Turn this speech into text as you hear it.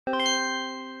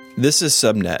This is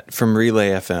Subnet from Relay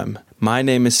FM. My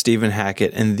name is Stephen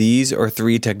Hackett, and these are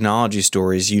 3 technology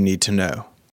stories you need to know.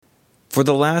 For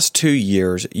the last 2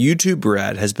 years, YouTube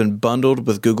Red has been bundled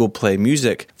with Google Play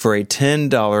Music for a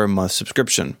 $10 a month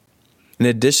subscription. In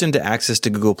addition to access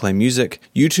to Google Play Music,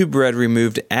 YouTube Red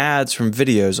removed ads from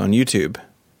videos on YouTube.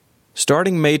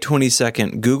 Starting May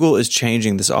 22nd, Google is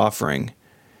changing this offering.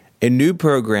 A new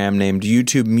program named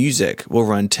YouTube Music will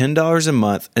run $10 a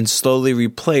month and slowly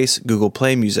replace Google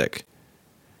Play Music.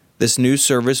 This new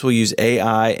service will use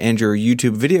AI and your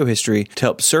YouTube video history to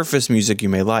help surface music you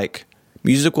may like.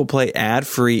 Music will play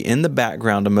ad-free in the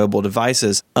background of mobile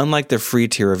devices, unlike the free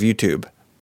tier of YouTube.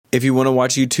 If you want to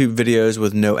watch YouTube videos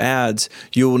with no ads,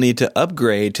 you will need to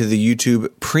upgrade to the YouTube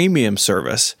Premium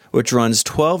service, which runs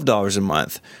 $12 a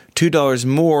month, $2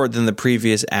 more than the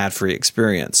previous ad-free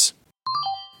experience.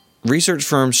 Research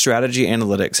firm Strategy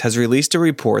Analytics has released a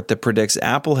report that predicts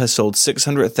Apple has sold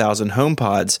 600,000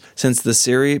 HomePods since the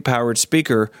Siri-powered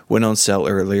speaker went on sale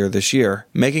earlier this year,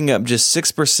 making up just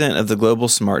 6% of the global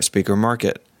smart speaker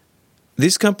market.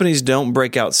 These companies don't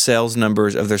break out sales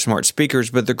numbers of their smart speakers,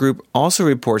 but the group also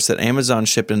reports that Amazon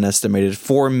shipped an estimated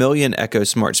 4 million Echo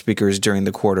smart speakers during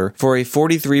the quarter for a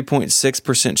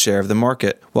 43.6% share of the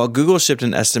market, while Google shipped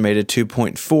an estimated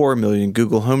 2.4 million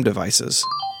Google Home devices.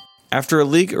 After a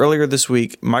leak earlier this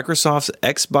week, Microsoft's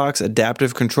Xbox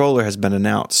Adaptive Controller has been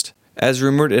announced. As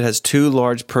rumored, it has 2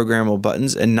 large programmable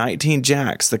buttons and 19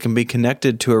 jacks that can be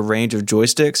connected to a range of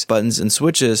joysticks, buttons, and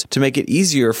switches to make it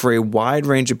easier for a wide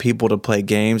range of people to play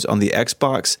games on the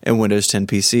Xbox and Windows 10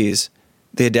 PCs.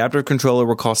 The adaptive controller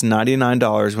will cost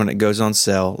 $99 when it goes on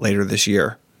sale later this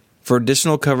year. For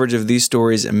additional coverage of these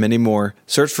stories and many more,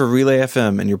 search for Relay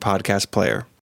FM in your podcast player.